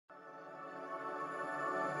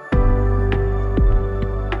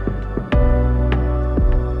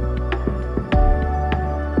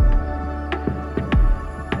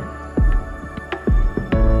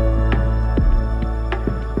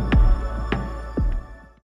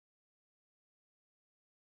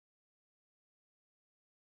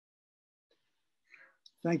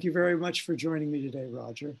Thank you very much for joining me today,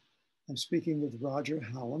 Roger. I'm speaking with Roger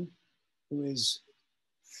Hallam, who is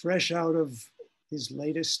fresh out of his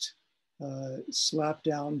latest slap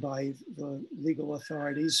down by the legal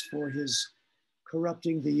authorities for his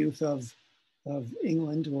corrupting the youth of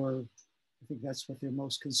England, or I think that's what they're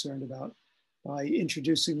most concerned about, by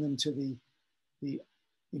introducing them to the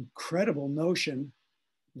incredible notion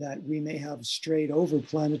that we may have strayed over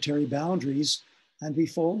planetary boundaries and be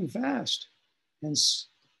falling fast. Hence,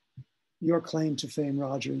 your claim to fame,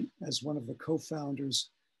 Roger, as one of the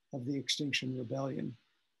co-founders of the Extinction Rebellion,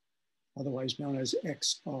 otherwise known as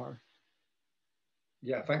XR.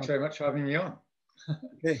 Yeah, thanks very much for having me on.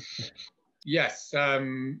 Okay. Yes, yeah,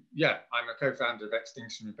 I'm a co-founder of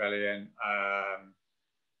Extinction Rebellion,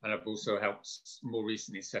 and I've also helped more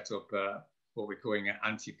recently set up what we're calling an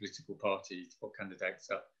anti-political party to put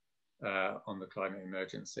candidates up on the climate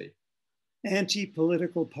emergency.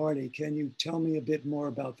 Anti-political party. Can you tell me a bit more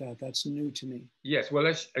about that? That's new to me. Yes, well,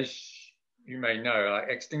 as you may know,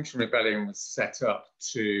 Extinction Rebellion was set up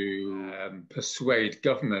to persuade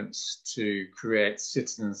governments to create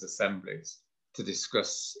citizens' assemblies to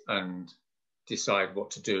discuss and decide what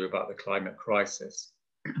to do about the climate crisis.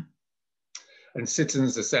 And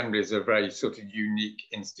citizens' assemblies are a very sort of unique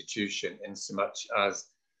institution in so much as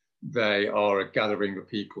they are a gathering of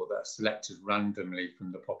people that are selected randomly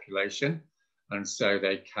from the population. And so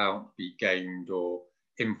they can't be gamed or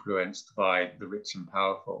influenced by the rich and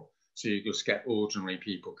powerful. So you just get ordinary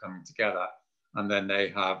people coming together, and then they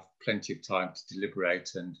have plenty of time to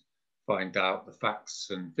deliberate and find out the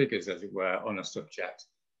facts and figures, as it were, on a subject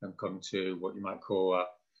and come to what you might call a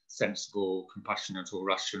sensible, compassionate or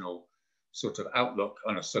rational sort of outlook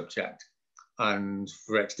on a subject. And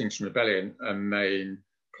for Extinction Rebellion, a main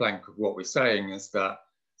plank of what we're saying is that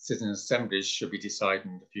citizen assemblies should be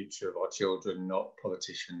deciding the future of our children, not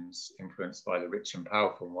politicians influenced by the rich and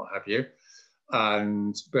powerful and what have you.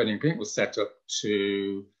 And Burning Pink was set up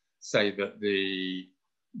to say that the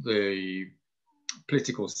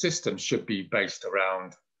political system should be based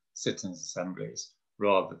around citizens' assemblies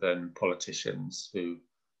rather than politicians who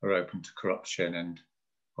are open to corruption and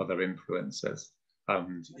other influences.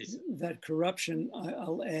 That corruption,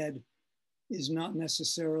 I'll add, is not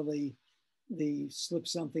necessarily the slip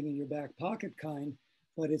something in your back pocket kind,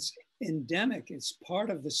 but it's endemic. It's part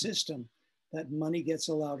of the system that money gets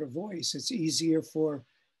a louder voice. It's easier for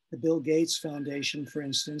the Bill Gates Foundation, for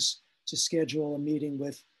instance, to schedule a meeting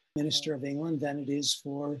with the Minister of England than it is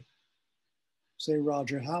for, say,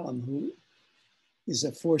 Roger Hallam, who is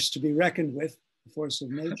a force to be reckoned with, a force of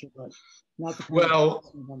nature, but not the kind of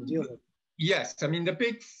person you want to deal with. Yes, I mean, the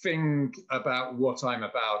big thing about what I'm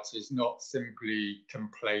about is not simply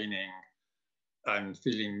complaining and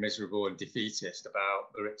feeling miserable and defeatist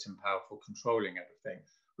about the rich and powerful controlling everything,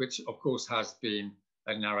 which of course has been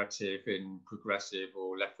a narrative in progressive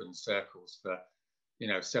or left-wing circles for,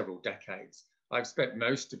 several decades. I've spent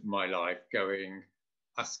most of my life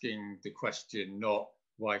asking the question, not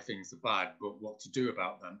why things are bad, but what to do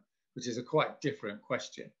about them, which is a quite different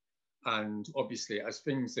question. And obviously, as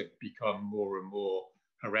things have become more and more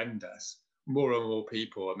horrendous, more and more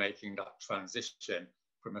people are making that transition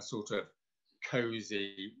from a sort of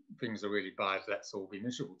cozy, things are really bad, let's all be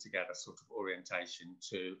miserable together sort of orientation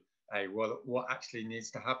to well, what actually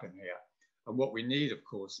needs to happen here? And what we need, of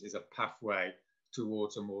course, is a pathway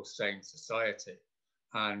towards a more sane society.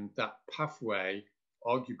 And that pathway,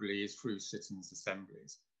 arguably, is through citizens'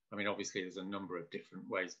 assemblies. I mean, obviously, there's a number of different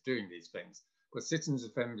ways of doing these things, but citizens'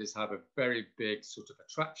 assemblies have a very big sort of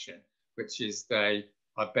attraction, which is they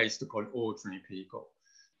are based upon ordinary people.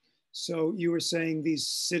 So you were saying these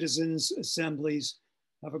citizens' assemblies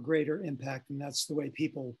have a greater impact, and that's the way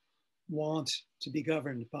people want to be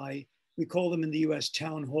governed by, we call them in the US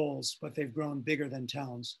town halls, but they've grown bigger than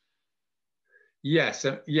towns. Yes,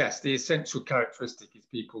 yes, the essential characteristic is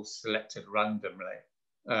people selected randomly.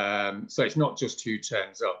 So it's not just who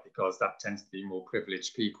turns up, because that tends to be more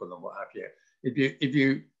privileged people than what have you.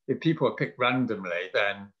 If people are picked randomly,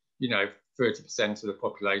 then 30% of the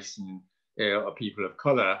population are people of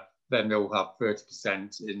colour, then they'll have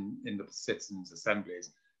 30% in the citizens'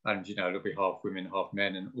 assemblies, and there'll be half women, half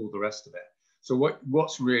men, and all the rest of it. So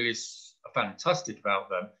what's really fantastic about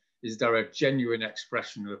them is they're a genuine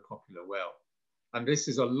expression of the popular will, and this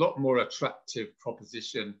is a lot more attractive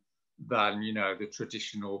proposition than the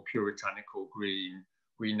traditional puritanical green,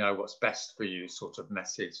 we know what's best for you sort of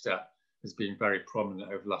message that has been very prominent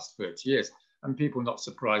over the last 30 years, and people not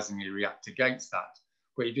surprisingly react against that.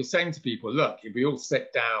 But if you're saying to people, look, if we all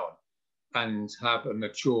sit down and have a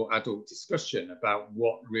mature adult discussion about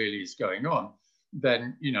what really is going on,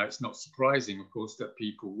 then it's not surprising, of course, that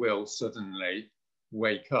people will suddenly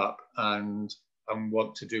wake up and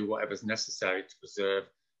want to do whatever's necessary to preserve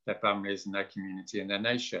their families and their community and their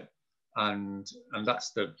nation. And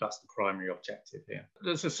that's the primary objective here.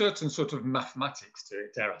 There's a certain sort of mathematics to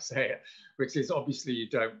it, dare I say it, which is obviously you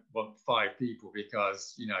don't want 5 people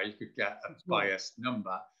because, you could get a biased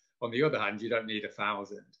number. On the other hand, you don't need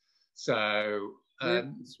 1,000. So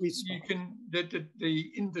you can,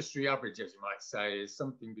 the industry average, as you might say, is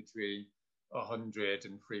something between 100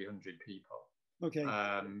 and 300 people. Okay.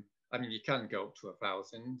 I mean, you can go up to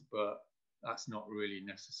 1,000, but that's not really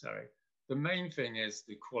necessary. The main thing is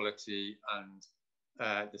the quality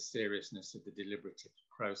and the seriousness of the deliberative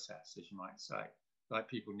process, as you might say. Like,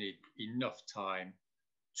 people need enough time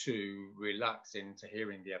to relax into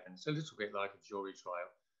hearing the evidence, a little bit like a jury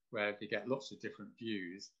trial, where they get lots of different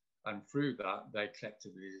views, and through that they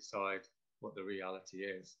collectively decide what the reality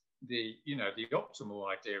is. The optimal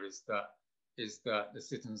idea is that the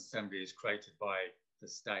Citizens' Assembly is created by the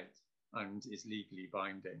state and is legally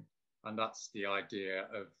binding, and that's the idea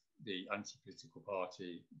of the anti-political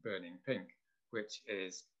party Burning Pink, which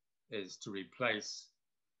is to replace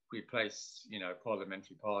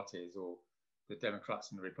parliamentary parties or the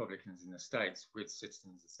Democrats and the Republicans in the states with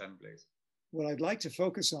citizens' assemblies. What I'd like to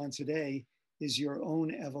focus on today is your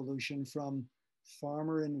own evolution from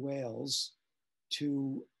farmer in Wales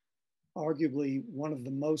to arguably one of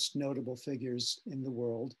the most notable figures in the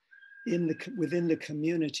world within the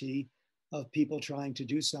community of people trying to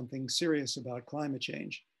do something serious about climate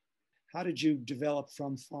change. How did you develop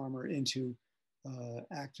from farmer into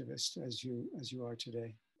activist as you are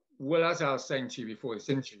today? Well, as I was saying to you before this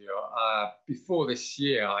interview, before this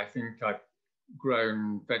year, I think I've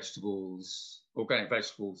grown organic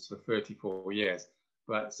vegetables for 34 years.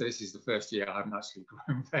 But so this is the first year I haven't actually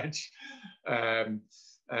grown veg,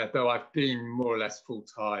 though I've been more or less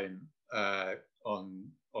full-time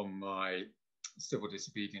on my civil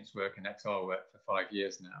disobedience work and exile work for 5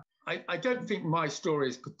 years now. I don't think my story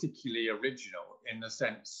is particularly original in the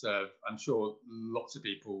sense of, I'm sure lots of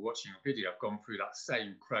people watching a video have gone through that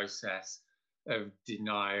same process of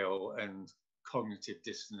denial and cognitive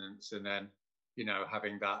dissonance, and then,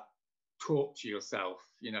 having that talk to yourself,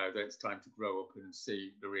 that it's time to grow up and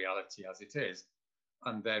see the reality as it is.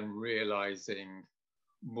 And then realizing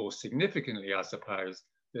more significantly, I suppose,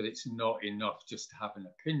 that it's not enough just to have an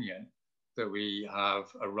opinion, that we have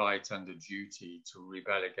a right and a duty to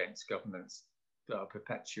rebel against governments that are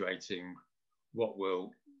perpetuating what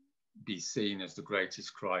will be seen as the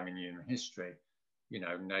greatest crime in human history,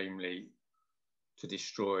 namely to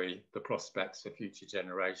destroy the prospects for future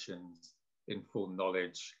generations in full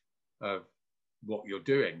knowledge of what you're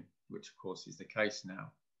doing, which of course is the case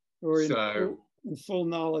now. Or in full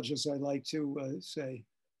knowledge, as I like to say.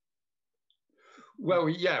 Well,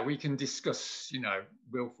 yeah, we can discuss,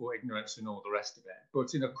 willful ignorance and all the rest of it.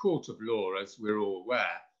 But in a court of law, as we're all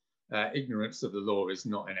aware, ignorance of the law is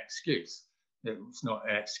not an excuse. It's not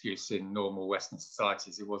an excuse in normal Western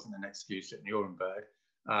societies. It wasn't an excuse at Nuremberg.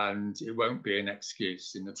 And it won't be an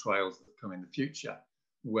excuse in the trials that come in the future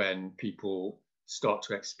when people start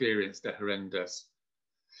to experience the horrendous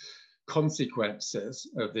consequences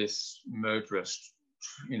of this murderous,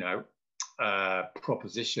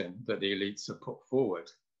 proposition that the elites have put forward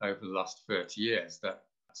over the last 30 years, that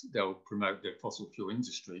they'll promote the fossil fuel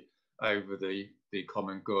industry over the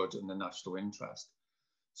common good and the national interest.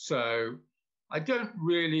 So I don't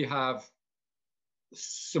really have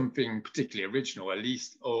something particularly original, at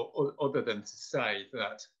least, or other than to say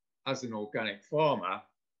that as an organic farmer,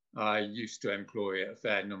 I used to employ a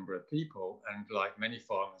fair number of people, and like many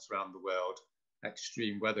farmers around the world,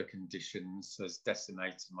 extreme weather conditions has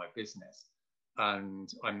decimated my business. And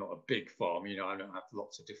I'm not a big farm, I don't have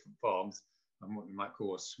lots of different farms. I'm what you might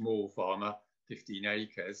call a small farmer, 15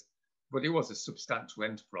 acres, but it was a substantial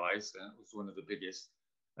enterprise, and it was one of the biggest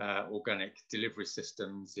organic delivery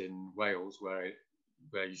systems in Wales, where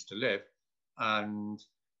I used to live. And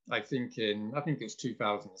I think it's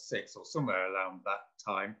 2006 or somewhere around that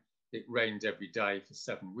time, it rained every day for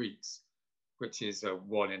 7 weeks, which is a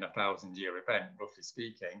 1 in 1,000-year event, roughly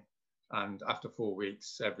speaking. And after 4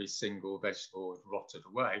 weeks, every single vegetable had rotted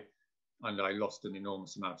away, and I lost an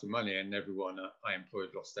enormous amount of money, and everyone I employed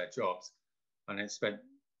lost their jobs. And I spent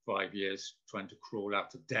 5 years trying to crawl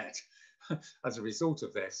out of debt as a result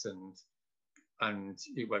of this. And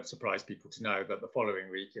it won't surprise people to know that the following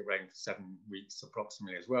week it rained for 7 weeks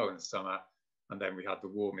approximately as well in the summer. And then we had the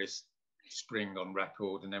warmest spring on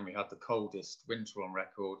record, and then we had the coldest winter on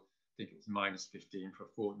record. I think it was -15 for a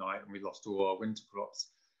fortnight, and we lost all our winter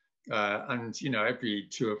crops. And every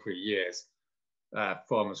 2 or 3 years,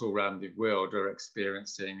 farmers all around the world are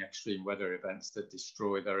experiencing extreme weather events that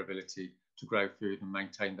destroy their ability to grow food and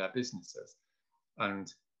maintain their businesses.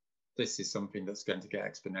 And this is something that's going to get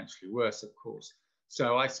exponentially worse, of course.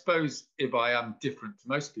 So I suppose if I am different to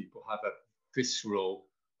most people, have a visceral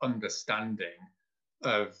understanding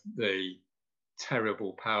of the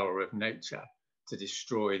terrible power of nature to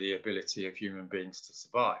destroy the ability of human beings to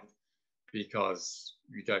survive, because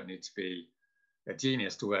you don't need to be a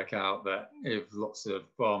genius to work out that if lots of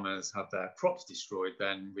farmers have their crops destroyed,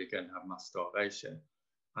 then we're going to have mass starvation.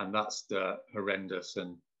 And that's the horrendous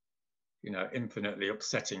and, you know, infinitely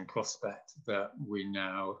upsetting prospect that we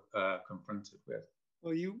now are confronted with.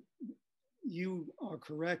 Well, you are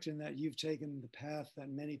correct in that you've taken the path that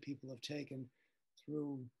many people have taken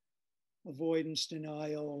through avoidance,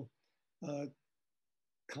 denial,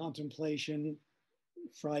 contemplation,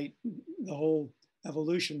 fright, the whole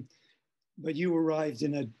evolution. But you arrived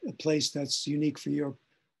in a place that's unique for your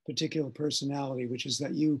particular personality, which is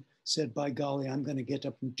that you said, by golly, I'm going to get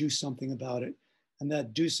up and do something about it. And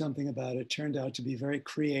that do something about it turned out to be very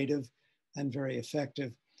creative and very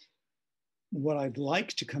effective. What I'd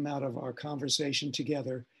like to come out of our conversation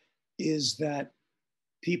together is that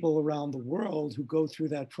people around the world who go through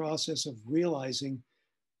that process of realizing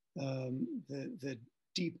the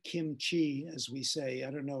deep kimchi, as we say,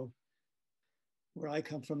 I don't know where I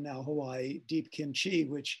come from now, Hawaii, deep kimchi,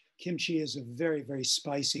 which kimchi is a very, very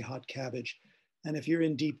spicy hot cabbage. And if you're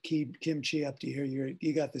in deep kimchi up to here,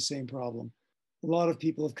 you got the same problem. A lot of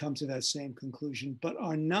people have come to that same conclusion, but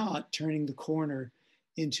are not turning the corner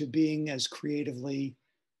into being as creatively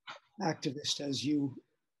activist as you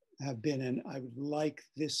have been. And I would like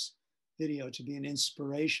this video to be an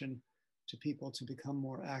inspiration to people to become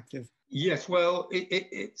more active. Yes, well,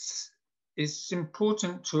 it's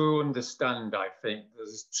important to understand, I think,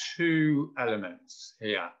 there's two elements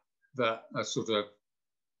here that are sort of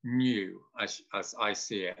new as I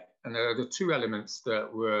see it. And there are the two elements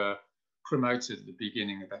that were promoted at the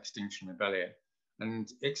beginning of Extinction Rebellion.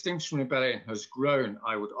 And Extinction Rebellion has grown,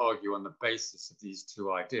 I would argue, on the basis of these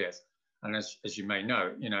two ideas. And as you may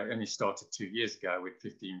know, it only started 2 years ago with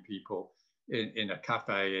 15 people in a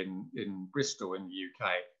cafe in Bristol in the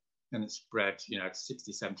UK. And it's spread, to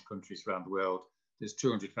 60, 70 countries around the world. There's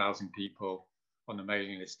 200,000 people on the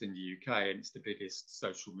mailing list in the UK, and it's the biggest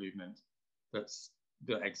social movement that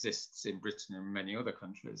exists in Britain and many other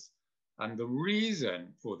countries. And the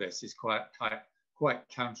reason for this is quite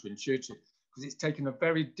counterintuitive, because it's taken a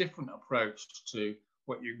very different approach to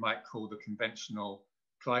what you might call the conventional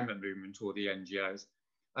climate movement or the NGOs.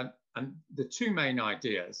 And the two main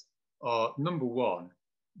ideas are, number one,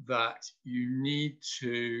 that you need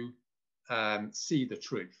to see the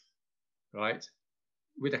truth, right?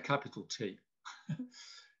 With a capital T,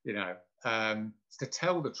 to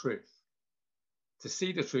tell the truth, to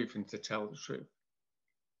see the truth and to tell the truth.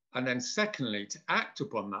 And then secondly, to act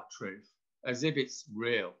upon that truth as if it's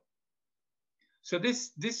real. So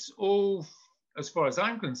this all, as far as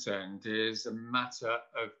I'm concerned, is a matter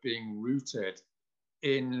of being rooted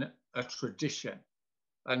in a tradition.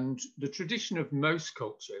 And the tradition of most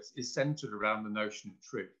cultures is centered around the notion of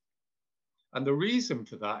truth. And the reason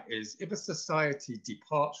for that is if a society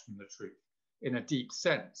departs from the truth in a deep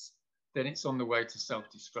sense, then it's on the way to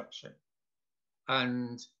self-destruction.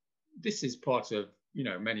 And this is part of,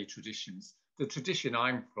 many traditions. The tradition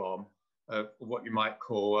I'm from, what you might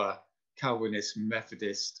call a Calvinist,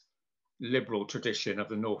 Methodist, liberal tradition of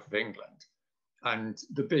the north of England. And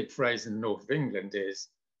the big phrase in the north of England is,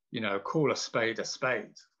 call a spade,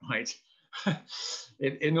 right?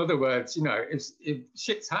 In other words, if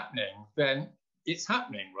shit's happening, then it's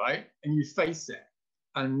happening, right? And you face it.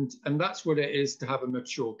 And that's what it is to have a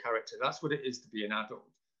mature character. That's what it is to be an adult.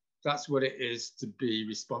 That's what it is to be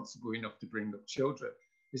responsible enough to bring up children,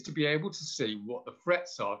 is to be able to see what the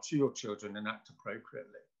threats are to your children and act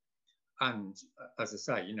appropriately. And as I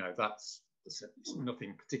say, that's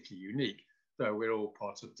nothing particularly unique, though we're all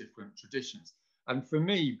part of different traditions. And for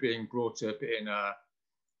me, being brought up in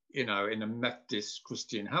a Methodist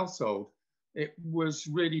Christian household, it was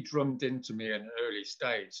really drummed into me at an early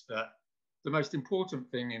stage that the most important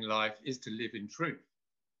thing in life is to live in truth,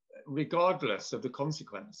 regardless of the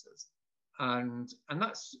consequences. And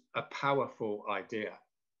that's a powerful idea,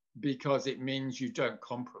 because it means you don't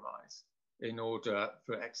compromise in order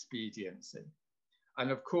for expediency. And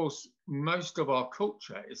of course, most of our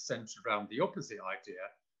culture is centered around the opposite idea,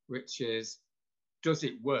 which is, does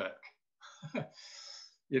it work?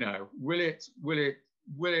 Will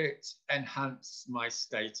it enhance my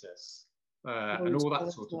status and all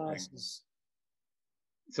that sort of thing?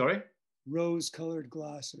 Sorry? Rose-colored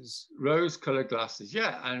glasses. Rose-colored glasses,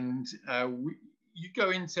 yeah. And you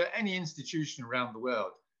go into any institution around the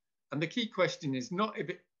world, and the key question is not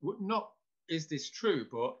is this true?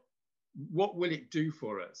 But what will it do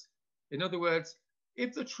for us? In other words,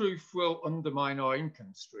 if the truth will undermine our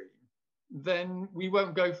income stream, then we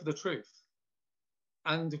won't go for the truth.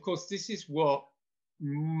 And of course, this is what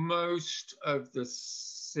most of the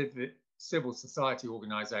civil society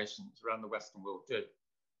organizations around the Western world do.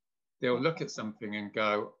 They'll look at something and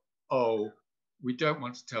go, oh, we don't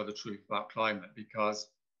want to tell the truth about climate because,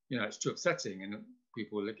 you know, it's too upsetting and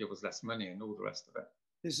people will give us less money and all the rest of it.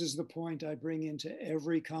 This is the point I bring into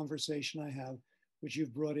every conversation I have, which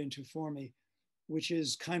you've brought into for me, which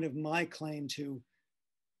is kind of my claim to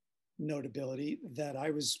notability, that I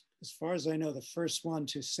was, as far as I know, the first one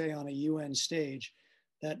to say on a UN stage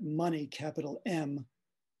that money, capital M,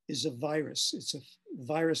 is a virus. It's a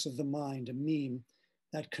virus of the mind, a meme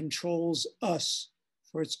that controls us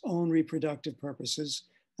for its own reproductive purposes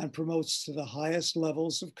and promotes to the highest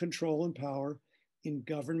levels of control and power in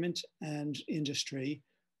government and industry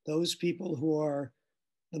those people who are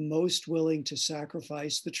the most willing to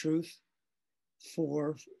sacrifice the truth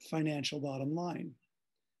for financial bottom line.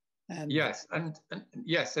 And yes, and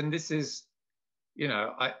yes, and this is, you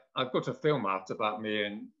know, I've got a film out about me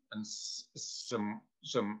and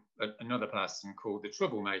another person called The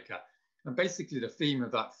Troublemaker. And basically the theme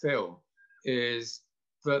of that film is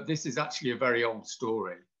that this is actually a very old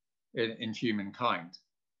story in humankind.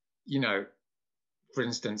 You know, for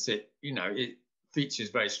instance, it features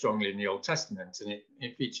very strongly in the Old Testament, and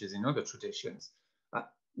it features in other traditions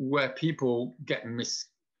where people get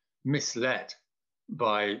misled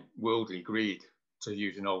by worldly greed, to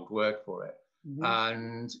use an old word for it. Mm-hmm.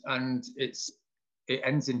 And it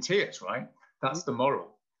ends in tears, right? That's the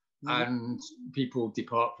moral. Mm-hmm. And people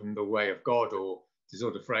depart from the way of God, or there's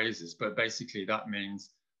other phrases, but basically that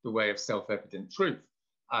means the way of self-evident truth.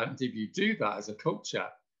 And if you do that as a culture,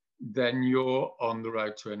 then you're on the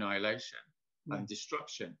road to annihilation and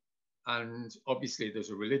destruction. And obviously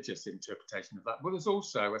there's a religious interpretation of that, but there's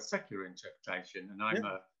also a secular interpretation. And I'm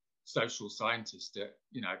a social scientist at,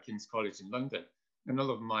 King's College in London. And a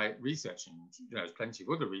lot of my research, and there's plenty of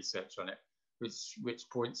other research on it, which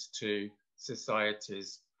points to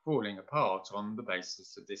societies falling apart on the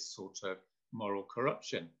basis of this sort of moral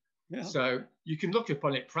corruption. Yeah. So you can look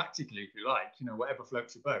upon it practically if you like, whatever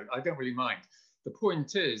floats your boat. I don't really mind. The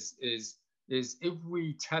point is if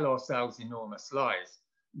we tell ourselves enormous lies,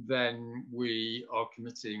 then we are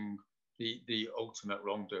committing the ultimate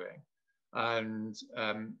wrongdoing. And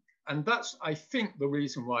that's, I think, the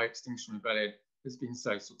reason why Extinction Rebellion has been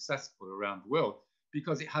so successful around the world,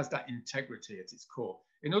 because it has that integrity at its core.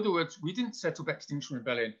 In other words, we didn't set up Extinction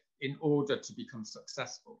Rebellion in order to become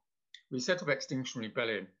successful. We set up Extinction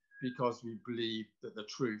Rebellion because we believe that the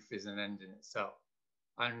truth is an end in itself.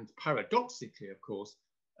 And paradoxically, of course,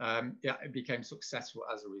 it became successful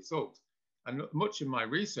as a result. And much of my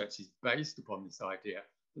research is based upon this idea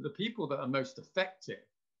that the people that are most effective,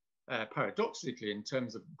 paradoxically, in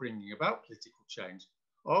terms of bringing about political change,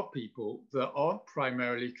 are people that aren't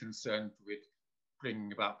primarily concerned with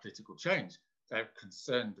bringing about political change. They're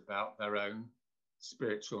concerned about their own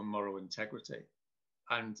spiritual and moral integrity.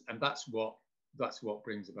 And that's what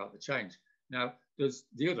brings about the change. Now, there's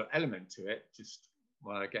the other element to it, just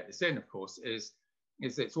while I get this in, of course, is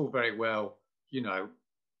it's all very well,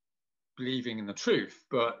 believing in the truth,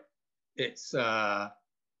 but it's no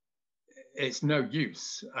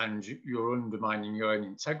use, and you're undermining your own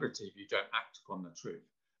integrity if you don't act upon the truth.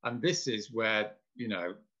 And this is where,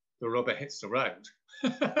 the rubber hits the road,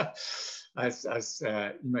 as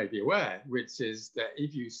you may be aware, which is that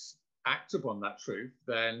if you act upon that truth,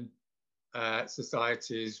 then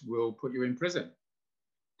societies will put you in prison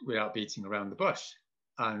without beating around the bush.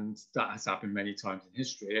 And that has happened many times in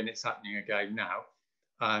history, and it's happening again now.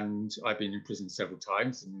 And I've been in prison several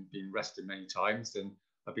times and been arrested many times, and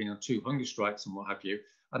I've been on 2 hunger strikes and what have you.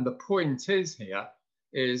 And the point is here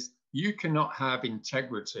is you cannot have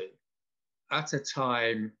integrity at a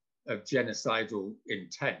time of genocidal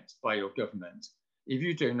intent by your government if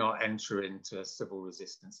you do not enter into civil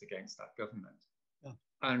resistance against that government. Yeah.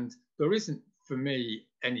 And there isn't, for me,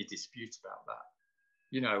 any dispute about that.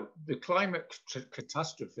 The climate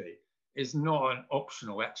catastrophe is not an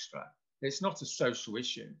optional extra. It's not a social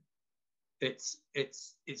issue. It's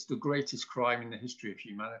the greatest crime in the history of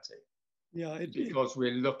humanity. Yeah, because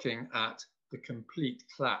we're looking at the complete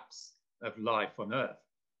collapse of life on Earth.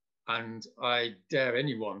 And I dare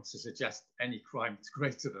anyone to suggest any crime that's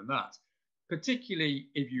greater than that, particularly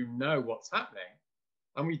if you know what's happening.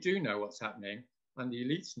 And we do know what's happening, and the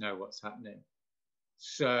elites know what's happening.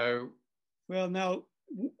 So. Well, now,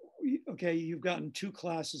 okay, you've gotten 2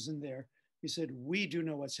 classes in there. You said we do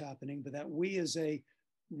know what's happening, but that we is a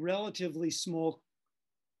relatively small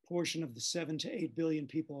portion of the 7 to 8 billion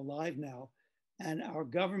people alive now, and our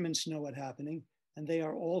governments know what's happening, and they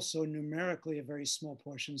are also numerically a very small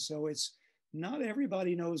portion. So it's not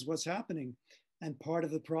everybody knows what's happening. And part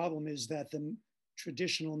of the problem is that the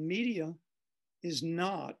traditional media is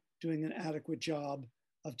not doing an adequate job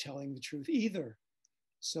of telling the truth either.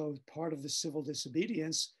 So part of the civil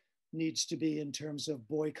disobedience needs to be in terms of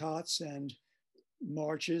boycotts and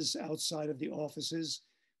marches outside of the offices.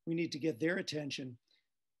 We need to get their attention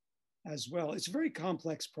as well. It's a very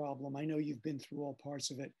complex problem. I know you've been through all parts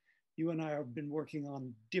of it. You and I have been working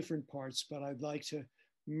on different parts, but I'd like to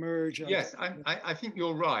merge. Yes, I think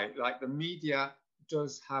you're right. Like, the media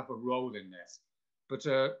does have a role in this, but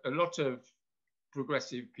a lot of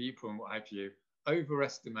progressive people and what have you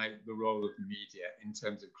overestimate the role of the media in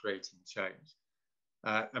terms of creating change.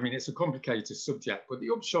 I mean, it's a complicated subject, but the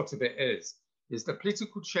upshot of it is that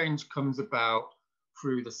political change comes about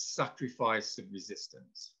through the sacrifice of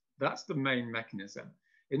resistance. That's the main mechanism.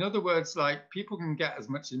 In other words, like, people can get as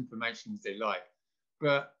much information as they like,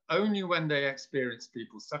 but only when they experience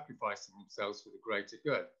people sacrificing themselves for the greater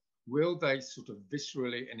good will they sort of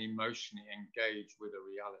viscerally and emotionally engage with a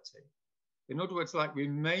reality. In other words, like, we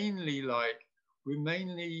mainly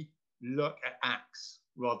look at acts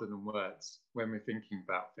rather than words when we're thinking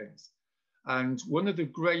about things. And one of the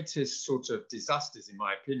greatest sort of disasters, in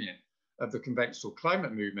my opinion, of the conventional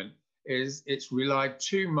climate movement is it's relied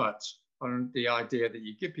too much on the idea that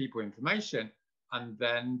you give people information and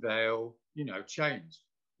then they'll, change.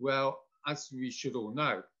 Well, as we should all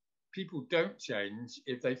know, people don't change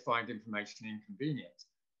if they find information inconvenient.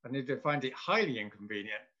 And if they find it highly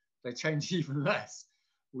inconvenient, they change even less.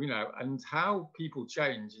 And how people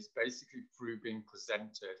change is basically through being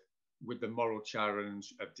presented with the moral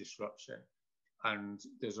challenge of disruption. And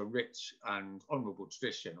there's a rich and honourable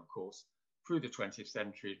tradition, of course, through the 20th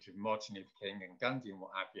century to Martin Luther King and Gandhi and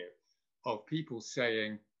what have you, of people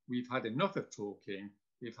saying, we've had enough of talking,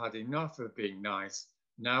 we've had enough of being nice,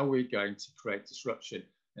 now we're going to create disruption.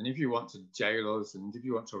 And if you want to jail us and if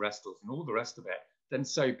you want to arrest us and all the rest of it, then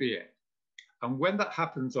so be it. And when that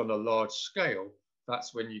happens on a large scale,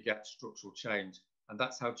 that's when you get structural change. And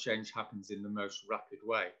that's how change happens in the most rapid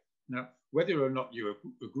way. Now, whether or not you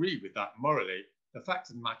agree with that morally, the fact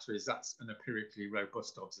of the matter is that's an empirically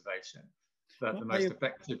robust observation, that the most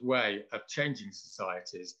effective way of changing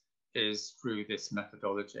societies is through this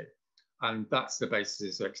methodology. And that's the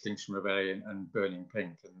basis of Extinction Rebellion and Burning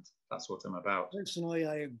Pink, and that's what I'm about. Personally,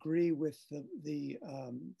 I agree with the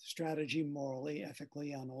strategy morally,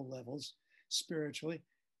 ethically, on all levels, spiritually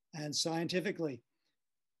and scientifically.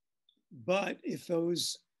 But if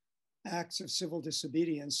those acts of civil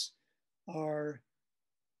disobedience are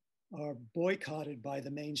boycotted by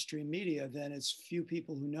the mainstream media, then it's few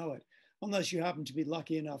people who know it, unless you happen to be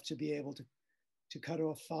lucky enough to be able to cut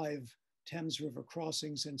off 5 Thames River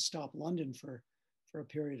crossings and stop London for a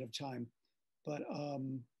period of time. But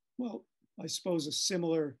well, I suppose a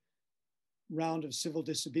similar round of civil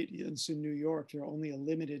disobedience in New York, there are only a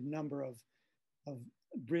limited number of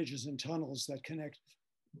bridges and tunnels that connect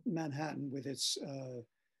Manhattan with its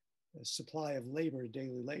supply of labor,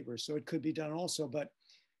 daily labor. So it could be done also, but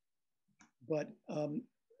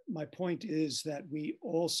my point is that we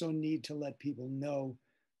also need to let people know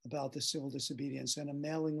about the civil disobedience, and a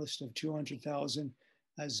mailing list of 200,000,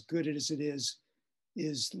 as good as it is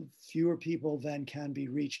fewer people than can be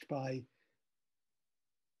reached by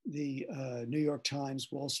the New York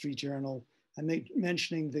Times, Wall Street Journal. I'm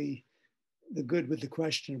mentioning the good with the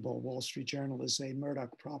questionable. Wall Street Journal is a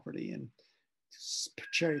Murdoch property and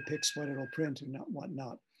cherry picks what it'll print and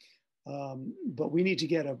whatnot. But we need to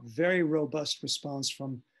get a very robust response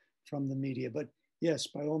from the media. But yes,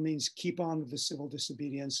 by all means, keep on with the civil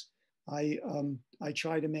disobedience. I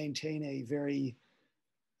try to maintain a very,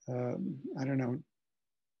 a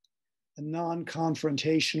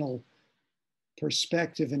non-confrontational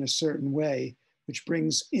perspective in a certain way, which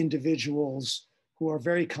brings individuals who are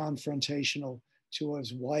very confrontational to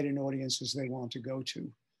as wide an audience as they want to go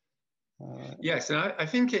to. Yes, and I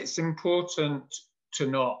think it's important to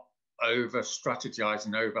not over-strategize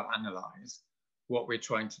and over-analyze what we're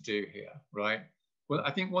trying to do here, right? Well,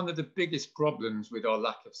 I think one of the biggest problems with our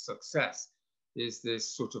lack of success is this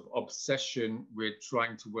sort of obsession with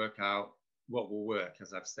trying to work out what will work,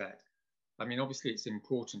 as I've said. I mean, obviously it's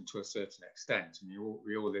important to a certain extent, and we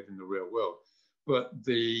all live in the real world, but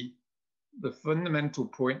the fundamental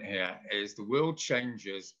point here is the world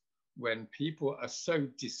changes when people are so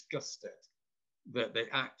disgusted that they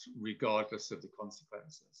act regardless of the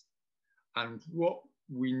consequences. And what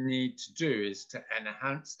we need to do is to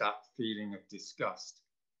enhance that feeling of disgust.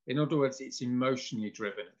 In other words, it's emotionally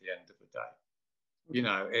driven at the end of the day. You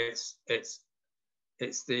know, it's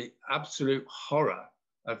the absolute horror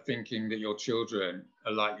of thinking that your children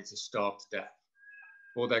are likely to starve to death,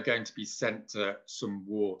 or they're going to be sent to some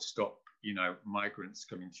war to stop, you know, migrants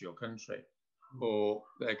coming to your country, or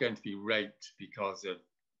they're going to be raped because of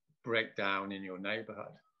breakdown in your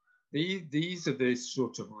neighborhood. These are the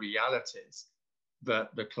sort of realities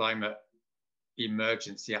that the climate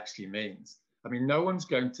emergency actually means. I mean, no one's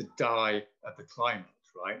going to die of the climate,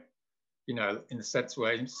 right? You know, in the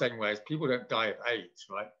same way as people don't die of AIDS,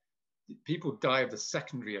 right? People die of the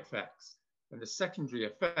secondary effects. And the secondary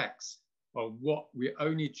effects are what we're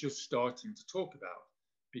only just starting to talk about,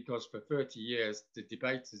 because for 30 years, the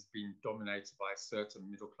debate has been dominated by certain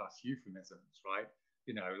middle-class euphemisms, right?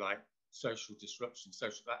 You know, like social disruption,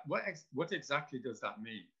 social, what exactly does that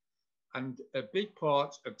mean? And a big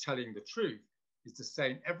part of telling the truth is to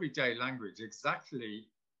say in everyday language exactly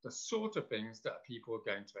the sort of things that people are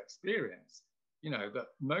going to experience. You know, that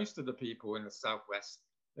most of the people in the southwest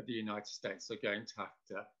of the United States are going to have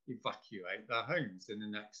to evacuate their homes in the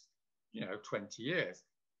next, 20 years.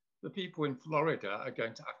 The people in Florida are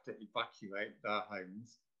going to have to evacuate their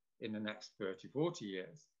homes in the next 30, 40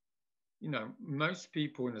 years. You know, most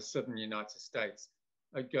people in the southern United States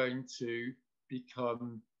are going to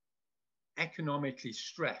become economically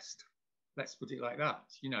stressed. Let's put it like that.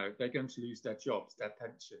 You know, they're going to lose their jobs, their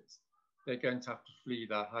pensions. They're going to have to flee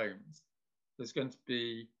their homes. There's going to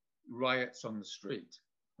be riots on the street.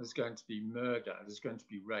 There's going to be murder. There's going to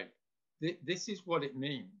be rape. This is what it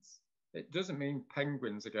means. It doesn't mean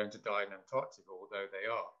penguins are going to die in Antarctica, although they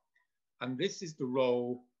are. And this is the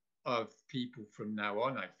role of people from now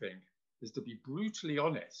on, I think, is to be brutally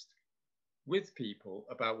honest with people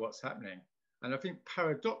about what's happening. And I think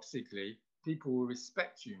paradoxically, people will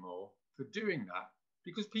respect you more for doing that,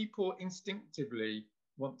 because people instinctively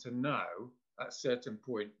want to know at a certain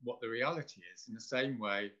point what the reality is, in the same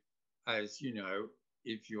way as,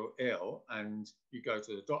 if you're ill and you go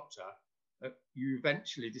to the doctor, you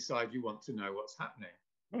eventually decide you want to know what's happening.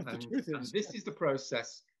 And this is the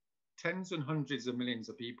process tens and hundreds of millions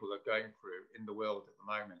of people are going through in the world at the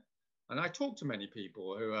moment. And I talk to many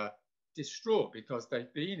people who are distraught because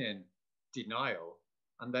they've been in denial,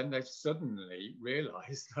 and then they've suddenly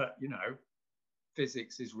realized that,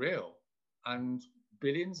 physics is real and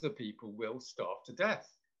billions of people will starve to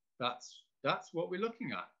death. That's what we're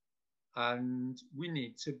looking at. And we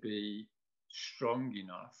need to be strong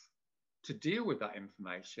enough to deal with that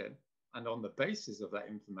information, and on the basis of that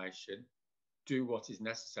information, do what is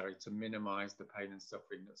necessary to minimize the pain and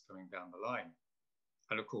suffering that's coming down the line.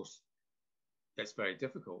 And of course, it's very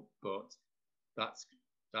difficult, but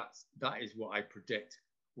that is what I predict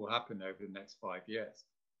will happen over the next 5 years.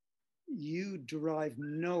 You derive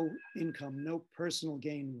no income, no personal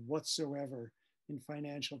gain whatsoever in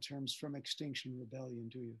financial terms from Extinction Rebellion,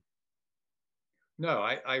 do you? No,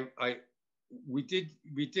 we did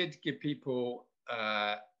give people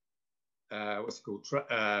what's it called,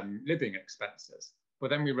 living expenses, but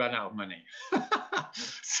then we ran out of money.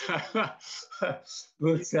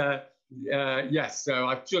 Yes, so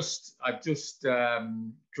I've just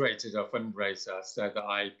created a fundraiser so that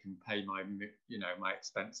I can pay my my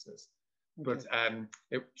expenses. Okay. But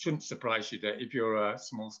it shouldn't surprise you that if you're a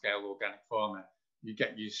small-scale organic farmer, you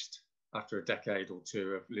get used after a decade or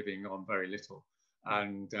two of living on very little.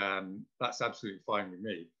 And that's absolutely fine with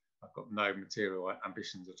me. I've got no material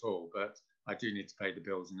ambitions at all, but I do need to pay the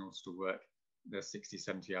bills in order to work the 60,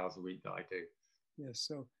 70 hours a week that I do. Yes,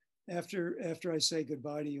 so after I say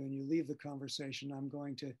goodbye to you and you leave the conversation, I'm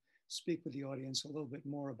going to speak with the audience a little bit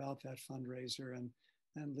more about that fundraiser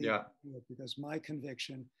and leave it, because my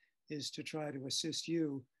conviction is to try to assist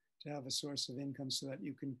you to have a source of income so that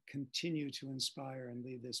you can continue to inspire and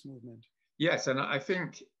lead this movement. Yes, and I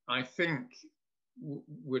think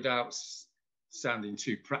without sounding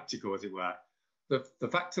too practical, as it were, the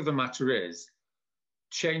fact of the matter is,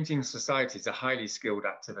 changing society is a highly skilled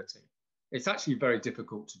activity. It's actually very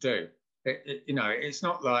difficult to do. It's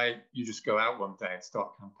not like you just go out one day and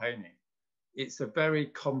start campaigning. It's a very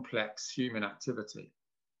complex human activity,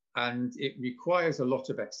 and it requires a lot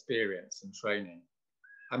of experience and training.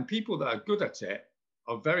 And people that are good at it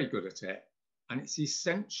are very good at it, and it's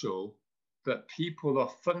essential that people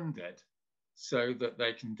are funded so that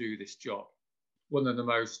they can do this job. One of the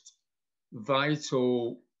most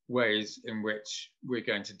vital ways in which we're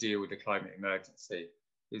going to deal with the climate emergency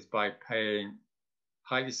is by paying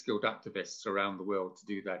highly skilled activists around the world to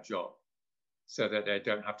do their job, so that they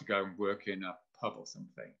don't have to go and work in a pub or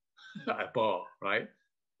something, at a bar, right?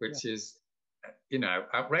 Which is,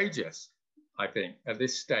 outrageous, I think, at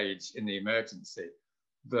this stage in the emergency,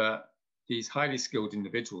 that these highly skilled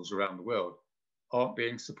individuals around the world aren't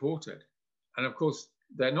being supported. And of course,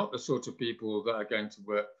 they're not the sort of people that are going to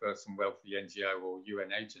work for some wealthy NGO or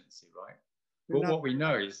UN agency, right? But what we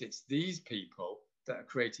know is it's these people that are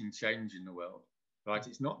creating change in the world, right?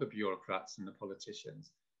 It's not the bureaucrats and the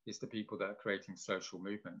politicians. It's the people that are creating social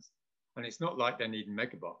movements. And it's not like they need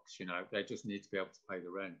megabucks, you know, they just need to be able to pay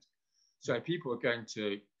the rent. So if people are going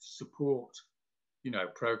to support, you know,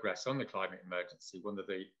 progress on the climate emergency, one of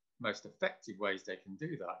the most effective ways they can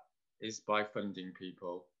do that is by funding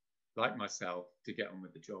people like myself to get on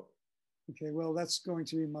with the job. Okay, well, that's going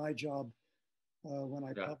to be my job when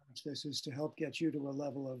I publish this, is to help get you to a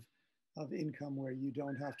level of income where you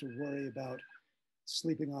don't have to worry about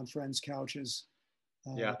sleeping on friends' couches.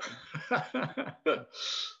 Yeah.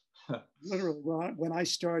 Literally, when I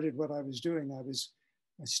started what I was doing,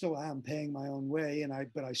 I still am paying my own way,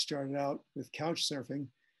 but I started out with couch surfing.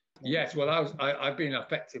 Yes, well, I've been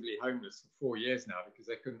effectively homeless for 4 years now because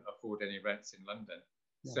I couldn't afford any rents in London.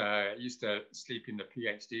 Yeah. So I used to sleep in the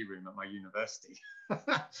PhD room at my university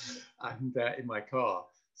and in my car.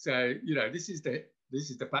 So, you know, this is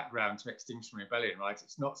the background to Extinction Rebellion, right?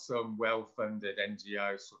 It's not some well-funded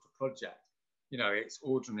NGO sort of project. You know, it's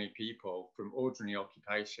ordinary people from ordinary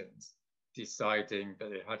occupations deciding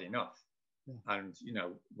that they've had enough. Yeah. And, you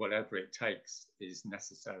know, whatever it takes is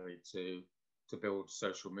necessary to build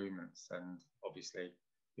social movements. And obviously,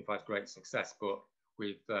 we've had great success, but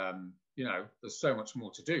with, you know, there's so much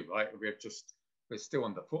more to do, right? We're still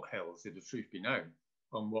on the foothills, if the truth be known,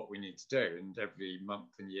 on what we need to do. And every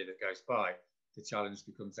month and year that goes by, the challenge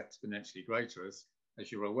becomes exponentially greater, as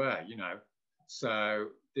you're aware, you know. So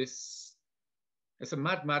it's a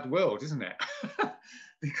mad, mad world, isn't it?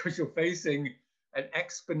 Because you're facing an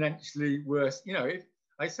exponentially worse, you know,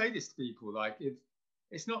 I say this to people, like,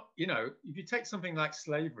 it's not, you know, if you take something like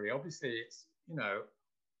slavery, obviously it's, you know,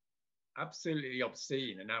 absolutely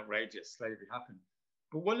obscene and outrageous. Slavery happened.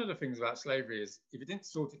 But one of the things about slavery is if you didn't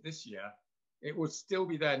sort it this year, it would still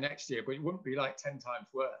be there next year, but it wouldn't be like 10 times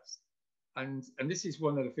worse. And this is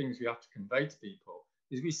one of the things we have to convey to people,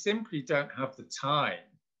 is we simply don't have the time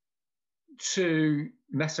to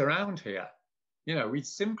mess around here. You know, we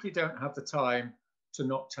simply don't have the time to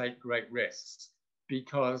not take great risks,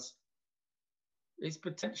 because it's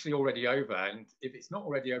potentially already over. And if it's not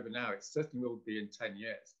already over now, it certainly will be in 10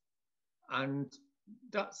 years. And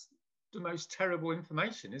that's the most terrible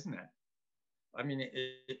information, isn't it? I mean,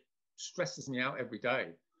 it stresses me out every day.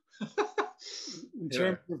 In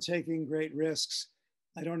terms of taking great risks,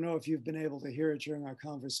 I don't know if you've been able to hear it during our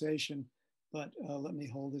conversation, but let me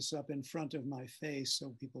hold this up in front of my face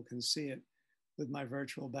so people can see it with my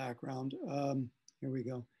virtual background. Here we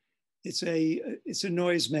go. It's a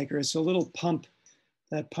noisemaker. It's a little pump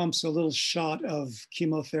that pumps a little shot of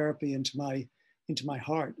chemotherapy into my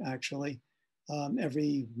heart, actually,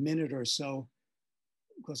 every minute or so.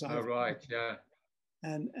 Because yeah.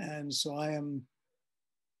 And so I am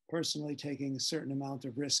personally taking a certain amount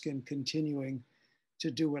of risk in continuing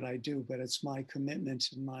to do what I do, but it's my commitment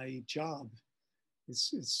and my job.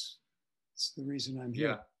 It's the reason I'm here.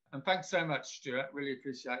 Yeah, and thanks so much, Stuart. Really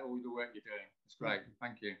appreciate all the work you're doing. It's great.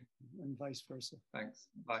 Thank you. And vice versa. Thanks.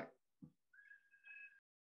 Bye.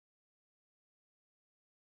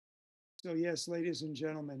 So yes, ladies and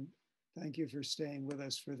gentlemen, thank you for staying with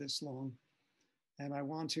us for this long. And I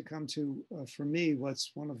want to come to, for me,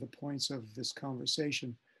 what's one of the points of this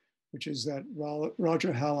conversation, which is that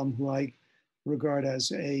Roger Hallam, who I regard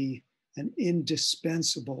as an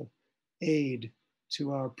indispensable aid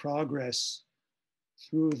to our progress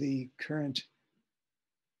through the current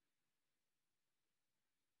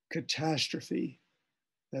catastrophe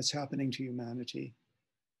that's happening to humanity,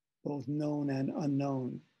 both known and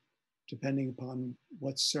unknown, depending upon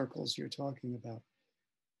what circles you're talking about.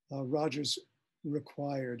 Roger's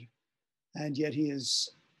required, and yet he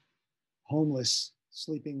is homeless,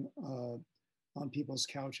 sleeping on people's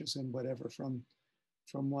couches and whatever from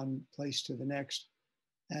one place to the next.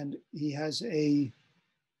 And he has a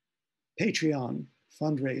Patreon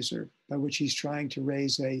fundraiser by which he's trying to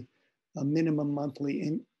raise a minimum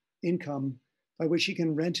monthly income by which he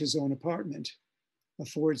can rent his own apartment,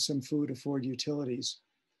 afford some food, afford utilities.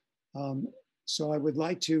 So I would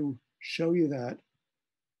like to show you that.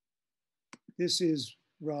 This is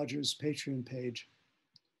Roger's Patreon page.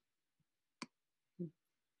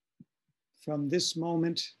 From this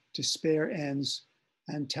moment, despair ends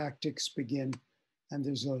and tactics begin. And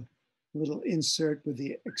there's a little insert with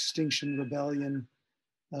the Extinction Rebellion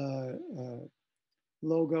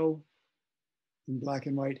logo in black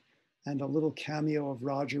and white, and a little cameo of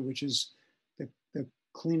Roger, which is the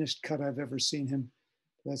cleanest cut I've ever seen him.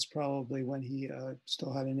 That's probably when he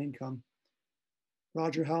still had an income.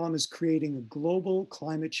 Roger Hallam is creating a global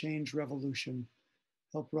climate change revolution.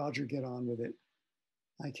 Help Roger get on with it.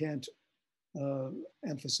 I can't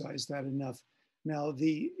emphasize that enough. Now,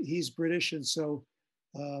 he's British, and so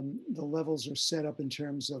the levels are set up in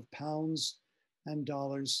terms of pounds and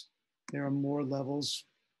dollars. There are more levels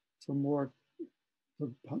for more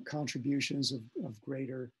contributions of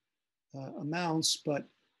greater amounts, but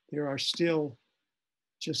there are still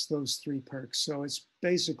just those 3 perks. So it's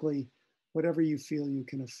basically whatever you feel you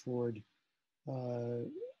can afford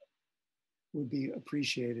would be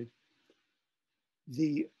appreciated.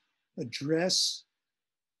 The address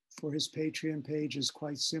for his Patreon page is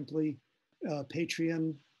quite simply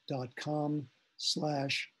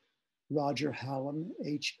patreon.com/Roger Hallam,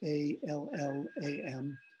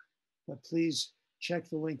 Hallam. But please check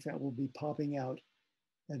the link that will be popping out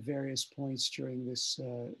at various points during this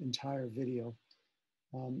entire video.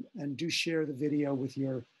 And do share the video with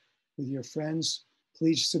your friends.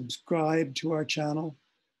 Please subscribe to our channel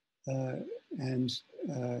and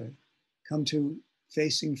come to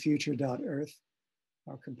facingfuture.earth,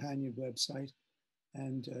 our companion website,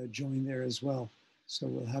 and join there as well. So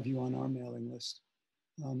we'll have you on our mailing list.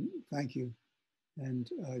 Thank you. And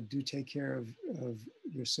do take care of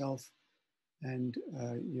yourself and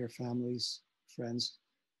your families, friends,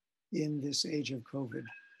 in this age of COVID,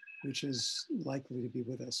 which is likely to be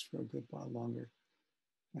with us for a good while longer.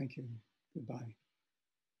 Thank you. Goodbye.